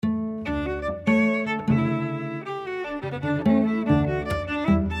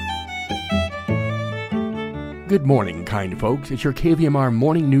Good morning, kind folks. It's your KVMR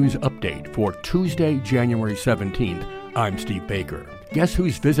Morning News Update for Tuesday, January 17th. I'm Steve Baker. Guess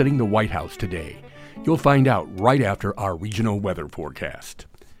who's visiting the White House today? You'll find out right after our regional weather forecast.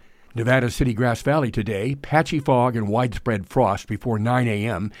 Nevada City, Grass Valley today, patchy fog and widespread frost before 9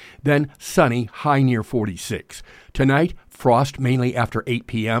 a.m., then sunny, high near 46. Tonight, frost mainly after 8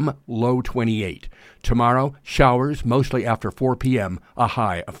 p.m., low 28. Tomorrow, showers mostly after 4 p.m., a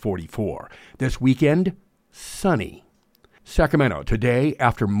high of 44. This weekend, sunny. Sacramento, today,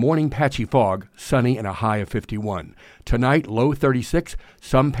 after morning patchy fog, sunny and a high of 51. Tonight, low 36,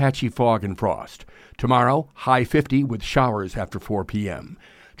 some patchy fog and frost. Tomorrow, high 50 with showers after 4 p.m.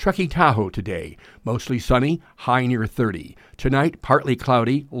 Truckee, Tahoe today, mostly sunny, high near 30. Tonight, partly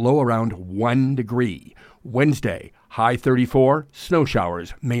cloudy, low around 1 degree. Wednesday, high 34, snow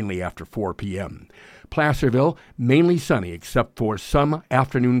showers mainly after 4 p.m. Placerville, mainly sunny except for some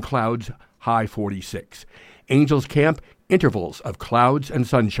afternoon clouds, high 46. Angels Camp, intervals of clouds and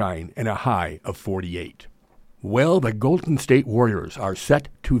sunshine and a high of 48. Well, the Golden State Warriors are set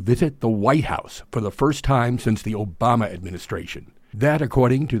to visit the White House for the first time since the Obama administration. That,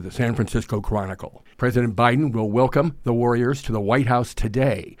 according to the San Francisco Chronicle. President Biden will welcome the Warriors to the White House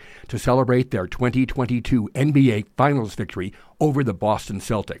today to celebrate their 2022 NBA Finals victory over the Boston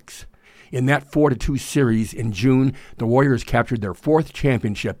Celtics. In that 4-2 series in June, the Warriors captured their fourth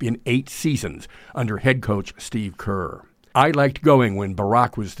championship in 8 seasons under head coach Steve Kerr. I liked going when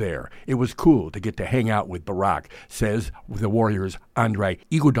Barack was there. It was cool to get to hang out with Barack, says the Warriors' Andre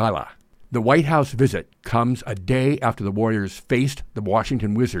Iguodala. The White House visit comes a day after the Warriors faced the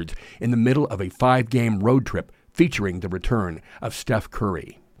Washington Wizards in the middle of a 5-game road trip featuring the return of Steph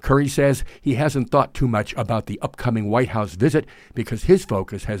Curry. Curry says he hasn't thought too much about the upcoming White House visit because his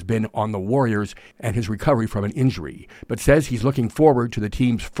focus has been on the Warriors and his recovery from an injury, but says he's looking forward to the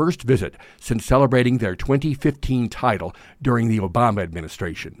team's first visit since celebrating their 2015 title during the Obama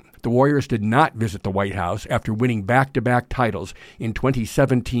administration. The Warriors did not visit the White House after winning back-to-back titles in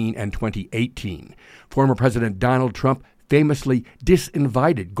 2017 and 2018. Former President Donald Trump famously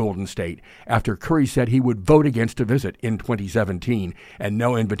disinvited Golden State after Curry said he would vote against a visit in 2017, and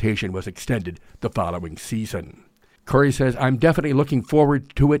no invitation was extended the following season. Curry says, I'm definitely looking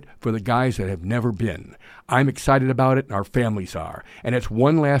forward to it for the guys that have never been. I'm excited about it, and our families are. And it's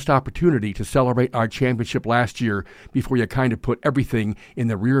one last opportunity to celebrate our championship last year before you kind of put everything in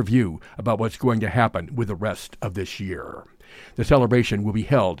the rear view about what's going to happen with the rest of this year. The celebration will be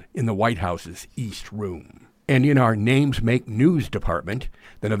held in the White House's East Room. And in our Names Make News department,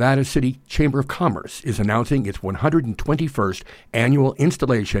 the Nevada City Chamber of Commerce is announcing its 121st annual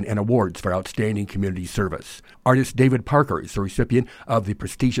installation and awards for outstanding community service. Artist David Parker is the recipient of the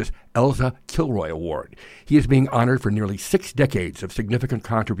prestigious Elza Kilroy Award. He is being honored for nearly 6 decades of significant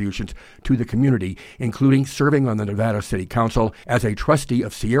contributions to the community, including serving on the Nevada City Council as a trustee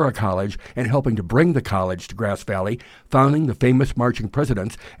of Sierra College and helping to bring the college to Grass Valley, founding the famous Marching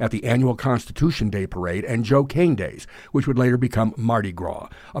Presidents at the annual Constitution Day Parade and Joe Cane Days, which would later become Mardi Gras,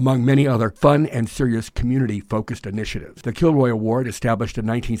 among many other fun and serious community-focused initiatives. The Kilroy Award, established in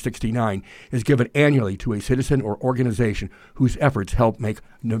 1969, is given annually to a citizen or organization whose efforts help make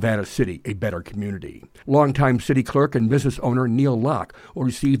Nevada City a better community. Longtime city clerk and business owner Neil Locke will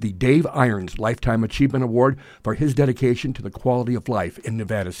receive the Dave Irons Lifetime Achievement Award for his dedication to the quality of life in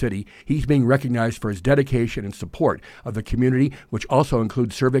Nevada City. He's being recognized for his dedication and support of the community, which also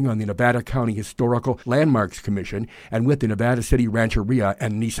includes serving on the Nevada County Historical Landmarks Commission and with the Nevada City Rancheria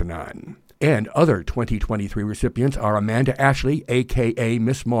and Nisenan. And other 2023 recipients are Amanda Ashley, a.k.a.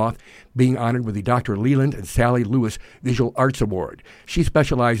 Miss Moth, being honored with the Dr. Leland and Sally Lewis Visual Arts Award. She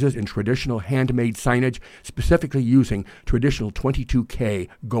specializes in traditional handmade signage, specifically using traditional 22K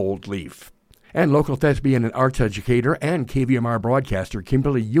gold leaf. And local thespian and arts educator and KVMR broadcaster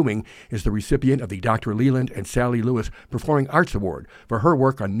Kimberly Ewing is the recipient of the Dr. Leland and Sally Lewis Performing Arts Award for her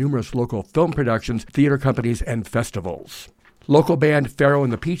work on numerous local film productions, theater companies, and festivals. Local band Pharaoh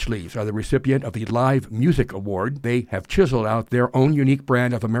and the Peach Leaves are the recipient of the Live Music Award. They have chiseled out their own unique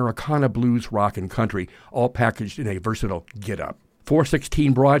brand of Americana blues, rock, and country, all packaged in a versatile get-up.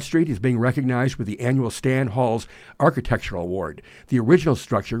 416 Broad Street is being recognized with the annual Stan Hall's Architectural Award. The original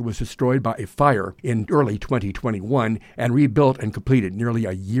structure was destroyed by a fire in early 2021 and rebuilt and completed nearly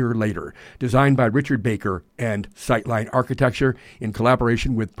a year later. Designed by Richard Baker and Sightline Architecture in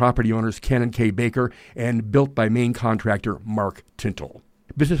collaboration with property owners Ken and Kay Baker, and built by main contractor Mark Tintle.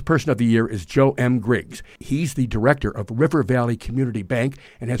 Business Person of the Year is Joe M. Griggs. He's the director of River Valley Community Bank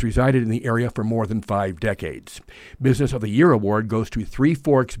and has resided in the area for more than 5 decades. Business of the Year award goes to Three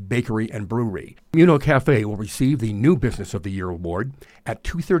Forks Bakery and Brewery. Muno Cafe will receive the new Business of the Year award at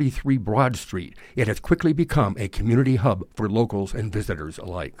 233 Broad Street. It has quickly become a community hub for locals and visitors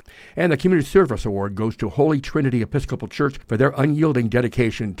alike. And the Community Service Award goes to Holy Trinity Episcopal Church for their unyielding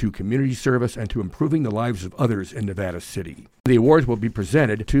dedication to community service and to improving the lives of others in Nevada City. The awards will be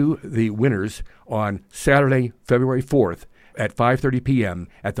presented to the winners on Saturday, February 4th at 5:30 p.m.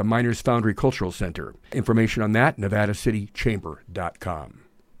 at the Miners Foundry Cultural Center. Information on that, NevadaCityChamber.com.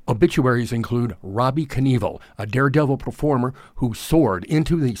 Obituaries include Robbie Knievel, a daredevil performer who soared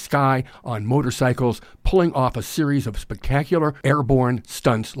into the sky on motorcycles, pulling off a series of spectacular airborne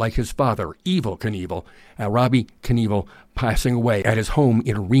stunts like his father, Evel Knievel. Robbie Knievel passing away at his home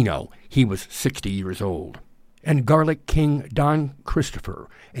in Reno. He was 60 years old. And Garlic King Don Christopher,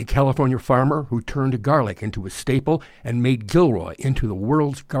 a California farmer who turned garlic into a staple and made Gilroy into the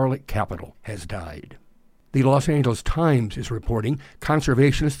world's garlic capital, has died. The Los Angeles Times is reporting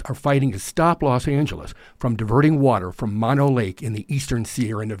conservationists are fighting to stop Los Angeles from diverting water from Mono Lake in the eastern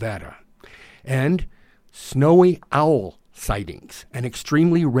Sierra Nevada. And snowy owl sightings. An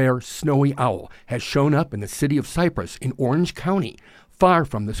extremely rare snowy owl has shown up in the city of Cypress in Orange County, far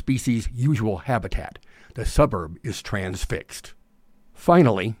from the species' usual habitat. The suburb is transfixed.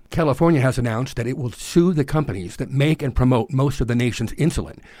 Finally, California has announced that it will sue the companies that make and promote most of the nation's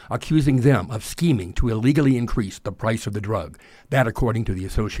insulin, accusing them of scheming to illegally increase the price of the drug. That according to the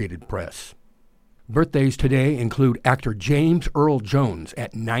Associated Press. Birthdays today include actor James Earl Jones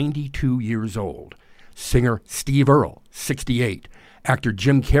at 92 years old, singer Steve Earle, 68, actor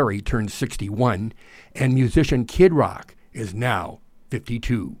Jim Carrey turned 61, and musician Kid Rock is now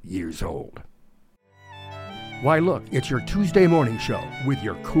 52 years old. Why, look, it's your Tuesday morning show with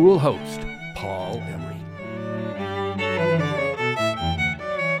your cool host, Paul Emery.